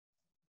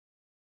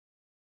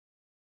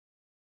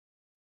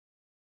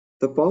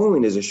The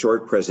following is a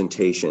short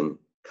presentation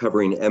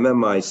covering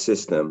MMI's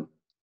system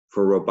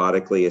for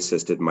robotically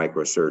assisted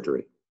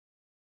microsurgery.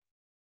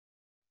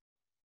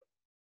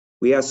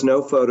 We ask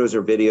no photos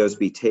or videos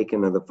be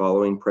taken of the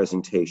following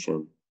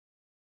presentation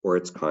or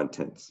its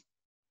contents.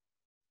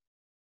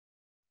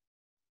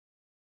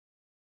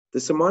 The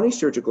Simani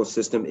surgical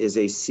system is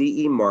a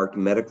CE-marked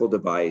medical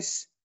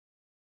device,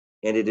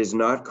 and it is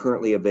not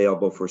currently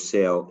available for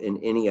sale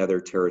in any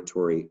other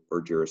territory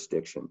or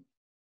jurisdiction.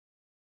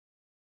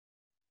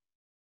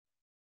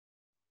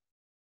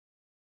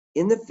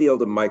 In the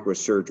field of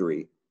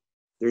microsurgery,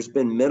 there's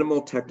been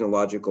minimal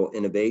technological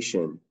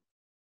innovation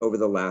over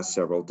the last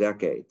several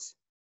decades.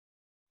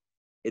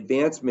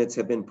 Advancements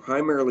have been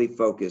primarily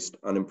focused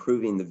on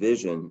improving the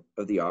vision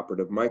of the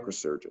operative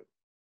microsurgeon.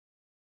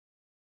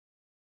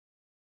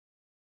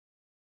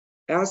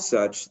 As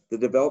such, the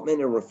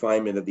development and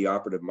refinement of the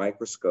operative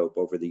microscope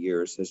over the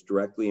years has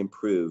directly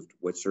improved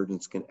what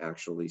surgeons can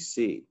actually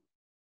see.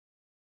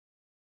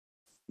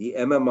 The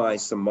MMI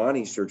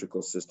Simani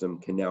surgical system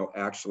can now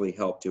actually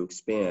help to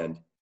expand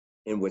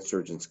in what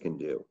surgeons can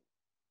do.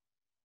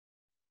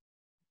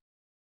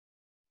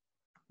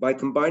 By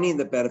combining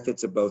the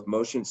benefits of both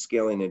motion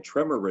scaling and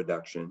tremor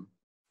reduction,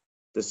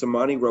 the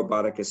Simani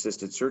robotic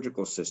assisted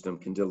surgical system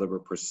can deliver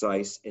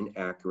precise and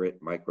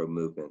accurate micro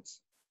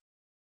movements.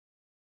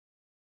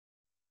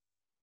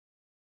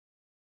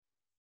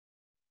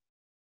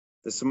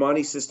 The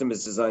Simani system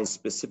is designed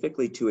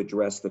specifically to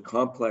address the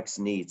complex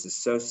needs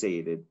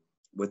associated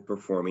with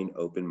performing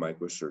open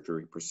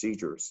microsurgery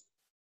procedures.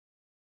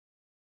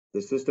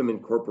 The system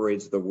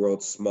incorporates the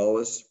world's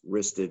smallest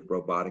wristed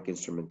robotic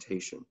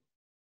instrumentation.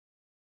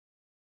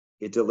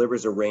 It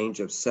delivers a range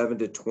of 7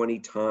 to 20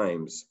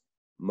 times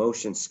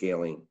motion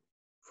scaling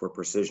for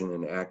precision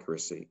and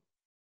accuracy.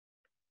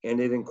 And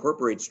it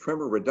incorporates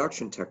tremor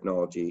reduction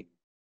technology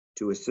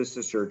to assist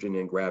the surgeon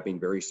in grabbing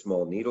very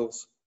small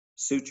needles,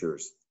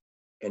 sutures,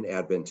 and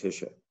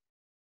adventitia.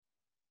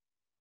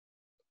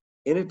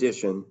 In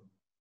addition,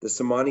 the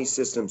Simani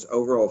system's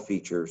overall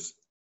features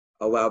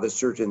allow the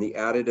surgeon the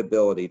added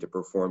ability to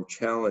perform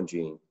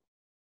challenging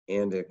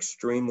and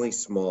extremely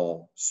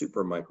small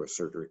super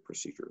microsurgery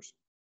procedures.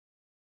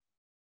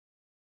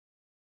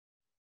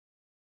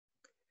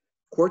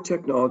 Core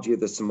technology of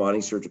the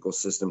Simani surgical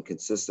system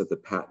consists of the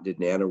patented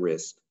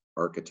nanowrist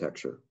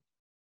architecture.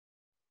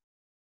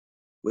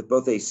 With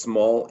both a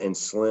small and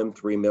slim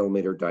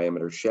 3mm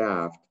diameter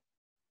shaft,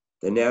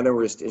 the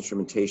nanowrist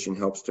instrumentation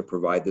helps to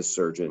provide the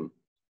surgeon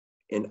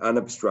an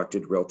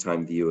unobstructed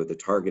real-time view of the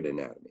target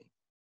anatomy.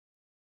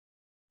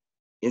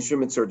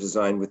 Instruments are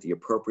designed with the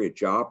appropriate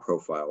jaw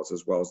profiles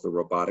as well as the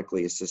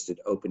robotically assisted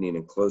opening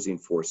and closing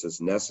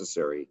forces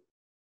necessary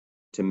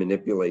to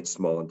manipulate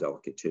small and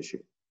delicate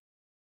tissue.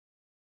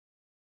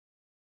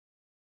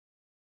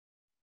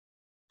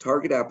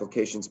 Target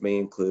applications may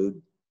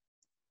include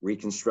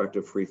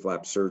reconstructive free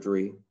flap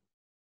surgery,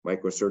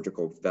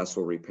 microsurgical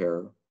vessel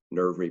repair,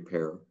 nerve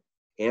repair,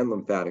 and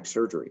lymphatic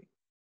surgery.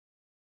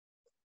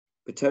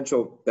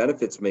 Potential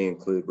benefits may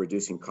include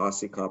reducing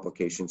costly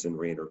complications and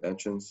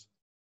reinterventions,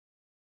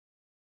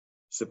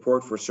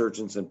 support for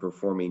surgeons in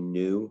performing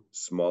new,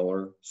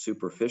 smaller,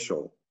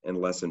 superficial, and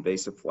less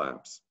invasive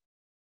flaps,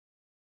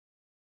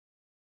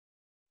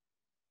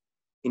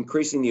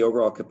 increasing the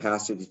overall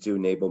capacity to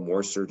enable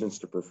more surgeons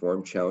to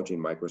perform challenging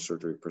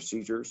microsurgery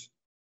procedures,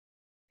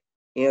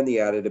 and the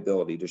added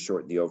ability to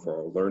shorten the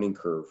overall learning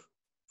curve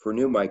for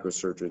new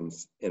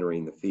microsurgeons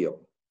entering the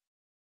field.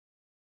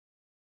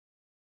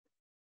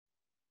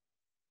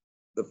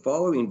 The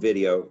following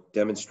video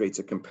demonstrates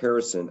a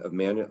comparison of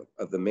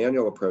the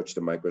manual approach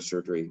to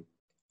microsurgery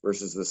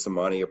versus the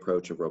Simani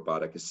approach of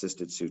robotic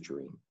assisted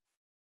suturing,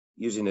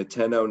 using a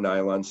 10-0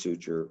 nylon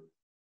suture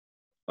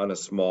on a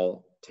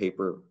small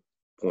taper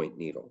point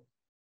needle.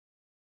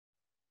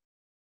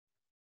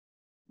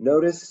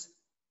 Notice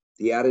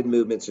the added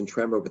movements and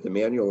tremor with the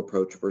manual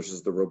approach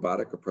versus the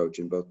robotic approach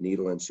in both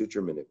needle and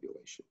suture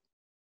manipulation.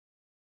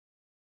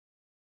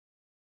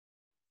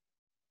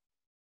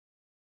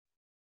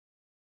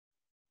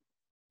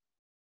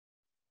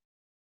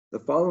 The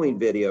following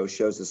video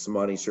shows the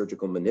Simani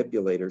surgical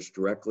manipulators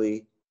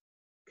directly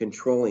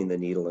controlling the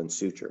needle and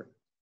suture.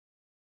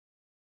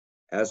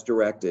 As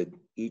directed,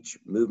 each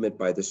movement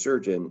by the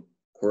surgeon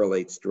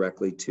correlates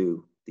directly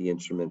to the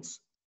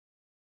instruments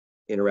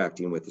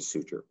interacting with the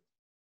suture.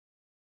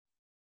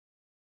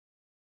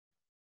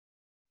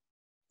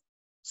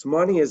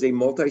 Simani is a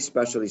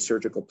multi-specialty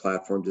surgical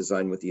platform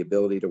designed with the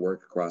ability to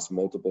work across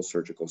multiple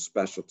surgical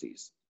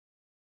specialties.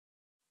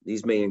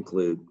 These may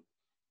include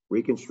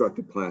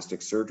reconstructive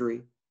plastic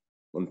surgery,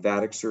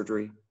 lymphatic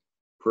surgery,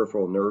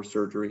 peripheral nerve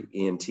surgery,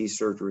 ENT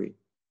surgery,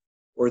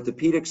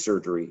 orthopedic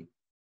surgery,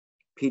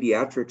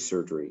 pediatric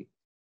surgery,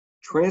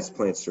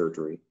 transplant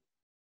surgery,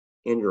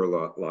 and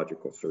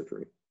urological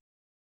surgery.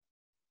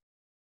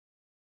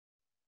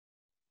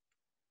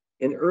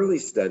 In early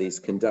studies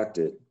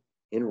conducted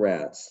in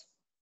rats,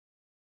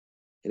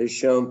 it has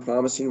shown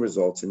promising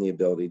results in the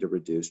ability to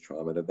reduce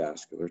trauma to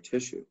vascular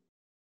tissue.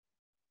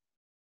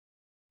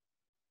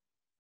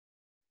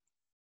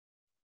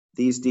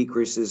 These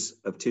decreases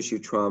of tissue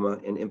trauma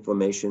and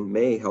inflammation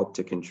may help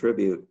to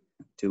contribute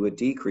to a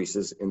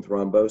decreases in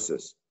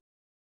thrombosis.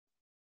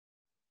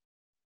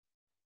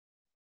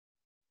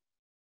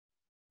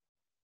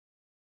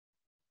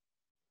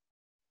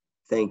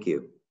 Thank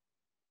you.